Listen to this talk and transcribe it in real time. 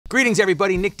Greetings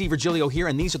everybody, Nick DiVirgilio here,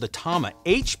 and these are the TAMA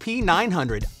HP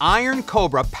 900 Iron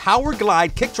Cobra Power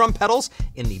Glide kick drum pedals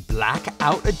in the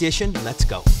Blackout edition. Let's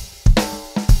go.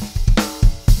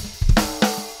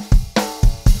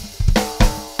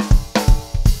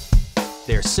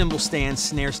 There's cymbal stands,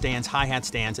 snare stands, hi-hat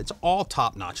stands. It's all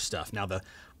top-notch stuff. Now the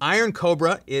Iron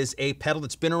Cobra is a pedal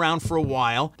that's been around for a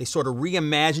while. They sort of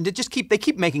reimagined it. They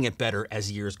keep making it better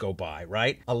as years go by,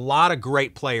 right? A lot of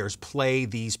great players play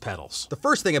these pedals. The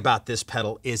first thing about this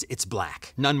pedal is it's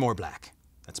black. None more black.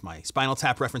 That's my Spinal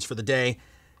Tap reference for the day.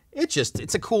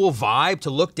 It's a cool vibe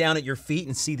to look down at your feet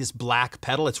and see this black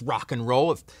pedal. It's rock and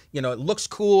roll. It looks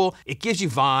cool. It gives you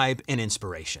vibe and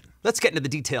inspiration. Let's get into the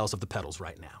details of the pedals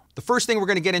right now. The first thing we're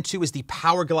gonna get into is the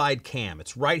Power Glide cam.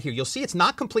 It's right here. You'll see it's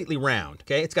not completely round,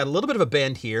 okay? It's got a little bit of a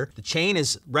bend here. The chain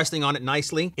is resting on it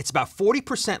nicely. It's about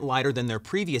 40% lighter than their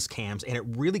previous cams, and it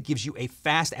really gives you a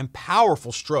fast and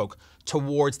powerful stroke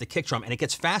towards the kick drum, and it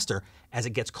gets faster as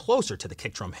it gets closer to the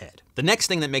kick drum head. The next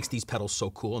thing that makes these pedals so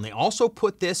cool, and they also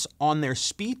put this on their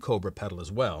Speed Cobra pedal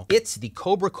as well, it's the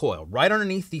Cobra Coil right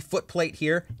underneath the foot plate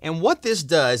here. And what this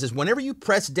does is whenever you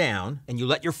press down and you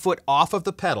let your foot off of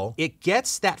the pedal, it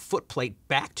gets that foot plate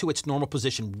back to its normal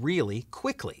position really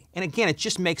quickly. And again, it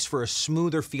just makes for a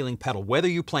smoother feeling pedal, whether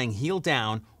you're playing heel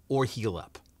down or heel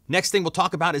up. Next thing we'll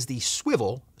talk about is the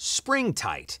swivel spring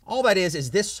tight. All that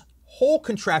is this whole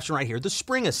contraption right here, the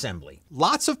spring assembly.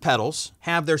 Lots of pedals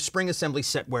have their spring assembly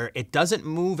set where it doesn't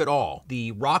move at all.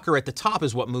 The rocker at the top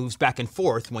is what moves back and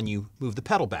forth when you move the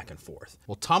pedal back and forth.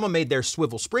 Well, TAMA made their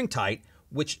swivel spring tight,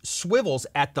 which swivels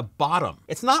at the bottom.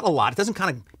 It's not a lot. It doesn't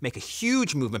kind of make a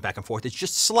huge movement back and forth. It's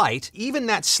just slight. Even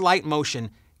that slight motion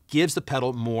gives the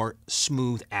pedal more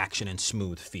smooth action and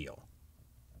smooth feel.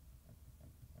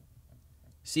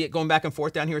 See it going back and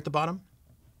forth down here at the bottom?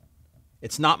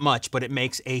 It's not much, but it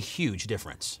makes a huge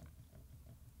difference.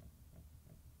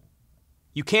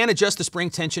 You can adjust the spring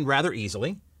tension rather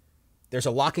easily. There's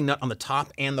a locking nut on the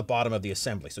top and the bottom of the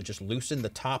assembly, so just loosen the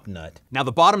top nut. Now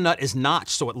the bottom nut is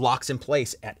notched so it locks in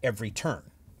place at every turn.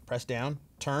 Press down,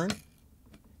 turn,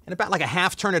 and about like a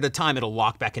half turn at a time it'll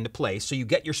lock back into place, so you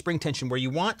get your spring tension where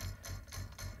you want.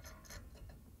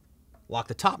 Lock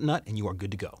the top nut and you are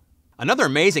good to go. Another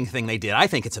amazing thing they did, I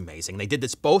think it's amazing, they did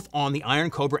this both on the Iron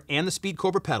Cobra and the Speed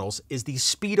Cobra pedals, is the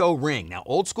Speedo Ring. Now,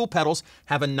 old school pedals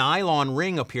have a nylon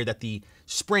ring up here that the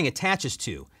spring attaches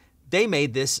to. They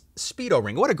made this Speedo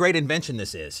Ring. What a great invention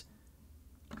this is.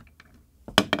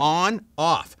 On,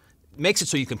 off. Makes it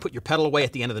so you can put your pedal away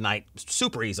at the end of the night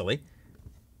super easily.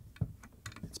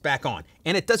 It's back on.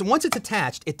 And it doesn't, once it's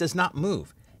attached, it does not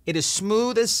move. It is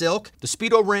smooth as silk. The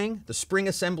Speedo Ring, the spring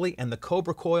assembly, and the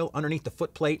Cobra Coil underneath the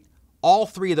foot plate, all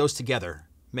three of those together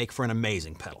make for an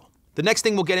amazing pedal. The next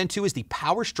thing we'll get into is the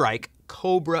Power Strike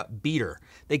Cobra Beater.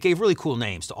 They gave really cool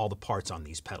names to all the parts on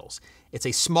these pedals. It's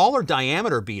a smaller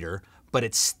diameter beater, but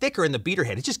it's thicker in the beater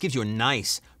head. It just gives you a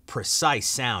nice, precise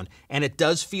sound, and it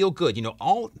does feel good. You know,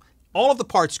 all of the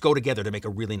parts go together to make a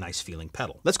really nice feeling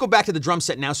pedal. Let's go back to the drum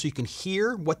set now so you can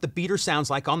hear what the beater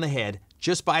sounds like on the head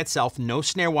just by itself. No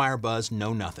snare wire buzz,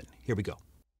 no nothing. Here we go.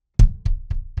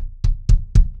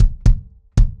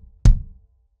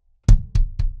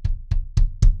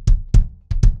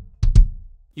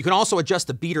 You can also adjust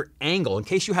the beater angle in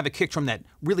case you have a kick drum that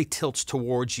really tilts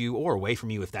towards you or away from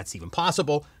you if that's even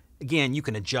possible. Again, you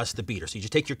can adjust the beater. So you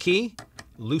just take your key,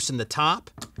 loosen the top,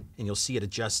 and you'll see it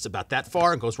adjusts about that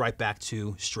far and goes right back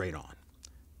to straight on.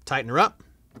 Tighten her up.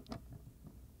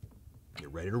 You're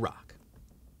ready to rock.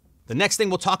 The next thing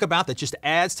we'll talk about that just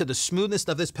adds to the smoothness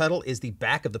of this pedal is the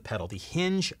back of the pedal, the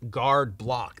hinge guard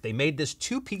block. They made this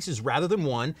two pieces rather than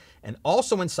one, and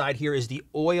also inside here is the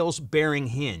oils bearing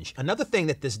hinge. Another thing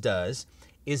that this does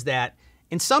is that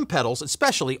in some pedals,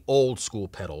 especially old school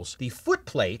pedals, the foot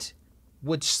plate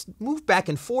would move back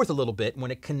and forth a little bit when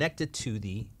it connected to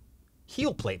the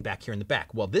heel plate back here in the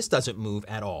back. Well, this doesn't move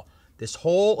at all. This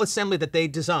whole assembly that they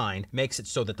designed makes it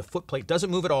so that the foot plate doesn't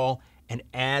move at all and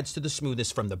adds to the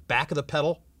smoothness from the back of the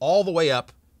pedal all the way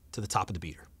up to the top of the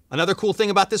beater. Another cool thing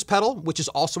about this pedal, which is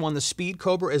also on the Speed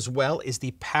Cobra as well, is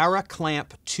the Para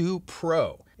Clamp 2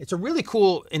 Pro. It's a really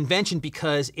cool invention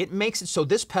because it makes it so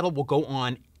this pedal will go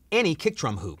on any kick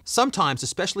drum hoop. Sometimes,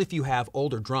 especially if you have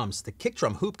older drums, the kick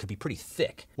drum hoop could be pretty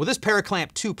thick. Well, this Para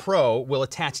Clamp 2 Pro will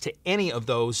attach to any of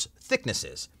those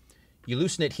thicknesses. You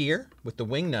loosen it here with the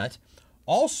wing nut.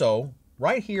 Also,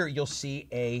 right here, you'll see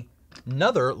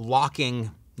another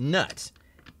locking nut.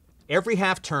 Every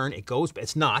half turn,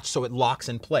 it's notched, so it locks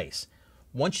in place.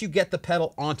 Once you get the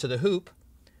pedal onto the hoop,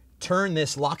 turn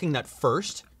this locking nut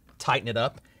first, tighten it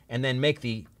up, and then make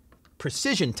the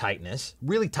precision tightness,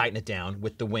 really tighten it down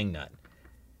with the wing nut.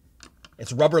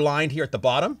 It's rubber lined here at the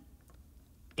bottom.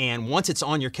 And once it's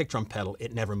on your kick drum pedal,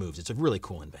 it never moves. It's a really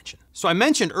cool invention. So I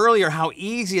mentioned earlier how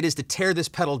easy it is to tear this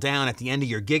pedal down at the end of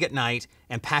your gig at night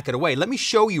and pack it away. Let me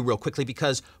show you real quickly,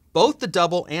 because both the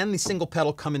double and the single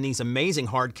pedal come in these amazing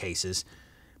hard cases.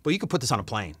 But you could put this on a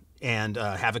plane and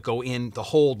have it go in the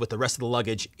hold with the rest of the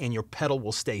luggage, and your pedal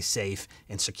will stay safe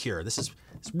and secure. It's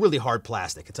really hard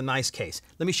plastic. It's a nice case.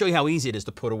 Let me show you how easy it is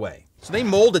to put away. So they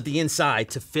molded the inside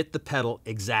to fit the pedal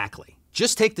exactly.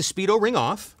 Just take the Speedo Ring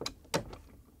off,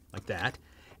 like that.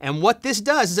 And what this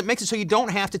does is it makes it so you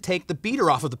don't have to take the beater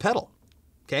off of the pedal,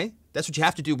 okay? That's what you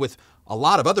have to do with a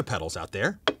lot of other pedals out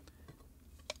there.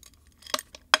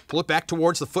 Pull it back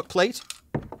towards the foot plate,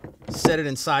 set it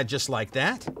inside just like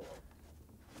that.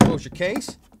 Close your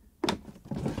case,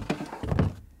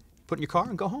 put it in your car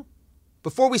and go home.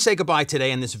 Before we say goodbye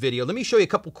today in this video, let me show you a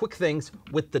couple quick things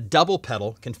with the double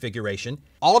pedal configuration.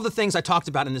 All of the things I talked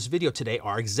about in this video today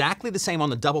are exactly the same on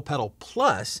the double pedal,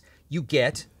 plus you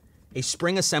get a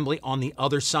spring assembly on the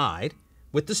other side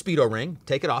with the Speedo Ring.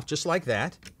 Take it off just like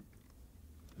that.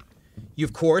 You,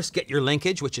 of course, get your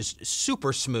linkage, which is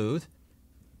super smooth.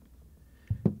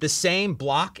 The same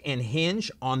block and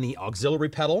hinge on the auxiliary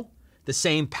pedal. The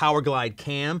same Power Glide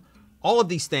cam. All of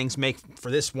these things make for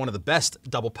this one of the best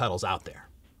double pedals out there.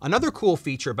 Another cool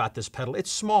feature about this pedal, it's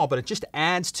small, but it just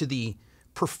adds to the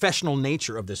professional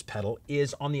nature of this pedal,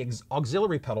 is on the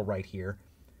auxiliary pedal right here.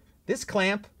 This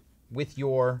clamp with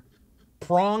your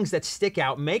prongs that stick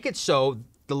out make it so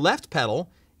the left pedal,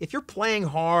 if you're playing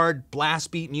hard blast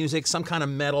beat music, some kind of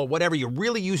metal, whatever, you're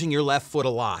really using your left foot a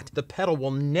lot, the pedal will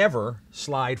never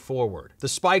slide forward. The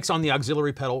spikes on the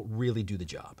auxiliary pedal really do the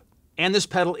job. And this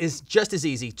pedal is just as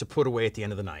easy to put away at the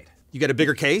end of the night. You get a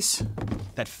bigger case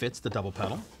that fits the double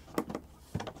pedal.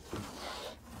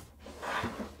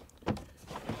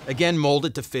 Again,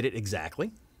 molded to fit it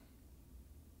exactly.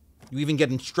 You even get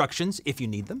instructions if you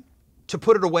need them. To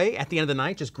put it away at the end of the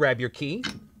night, just grab your key.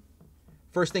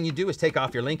 First thing you do is take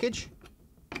off your linkage.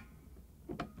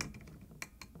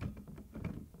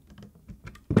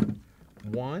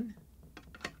 One.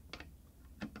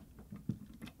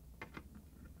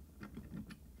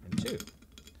 And two.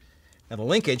 Now the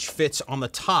linkage fits on the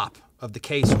top of the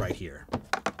case right here.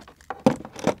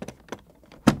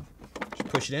 Just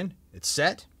push it in, it's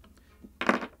set.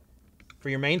 For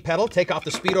your main pedal, take off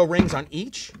the Speedo rings on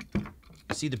each.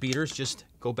 See the beaters just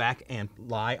go back and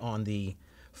lie on the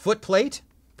foot plate.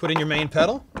 Put in your main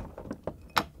pedal.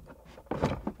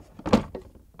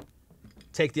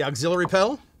 Take the auxiliary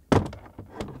pedal.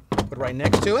 Put it right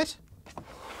next to it.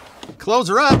 Close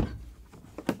her up.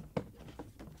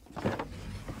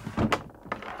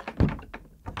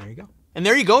 There you go. And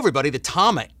there you go, everybody. The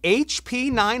TAMA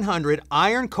HP900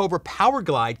 Iron Cobra Power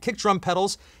Glide kick drum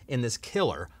pedals in this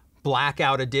killer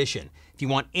Blackout edition. If you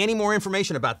want any more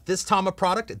information about this TAMA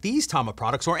product, these TAMA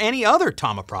products, or any other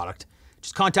TAMA product,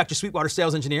 just contact your Sweetwater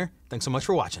sales engineer. Thanks so much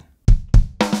for watching.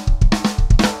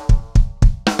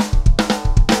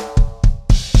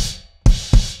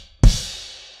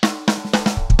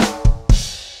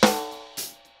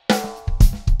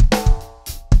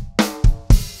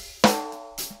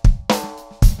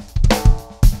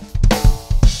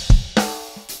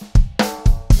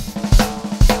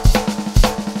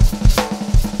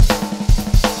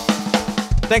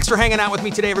 Thanks for hanging out with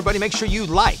me today, everybody. Make sure you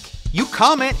like, you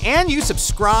comment, and you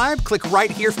subscribe. Click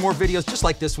right here for more videos just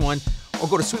like this one, or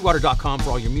go to sweetwater.com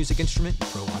for all your music instrument and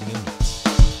pro audio needs.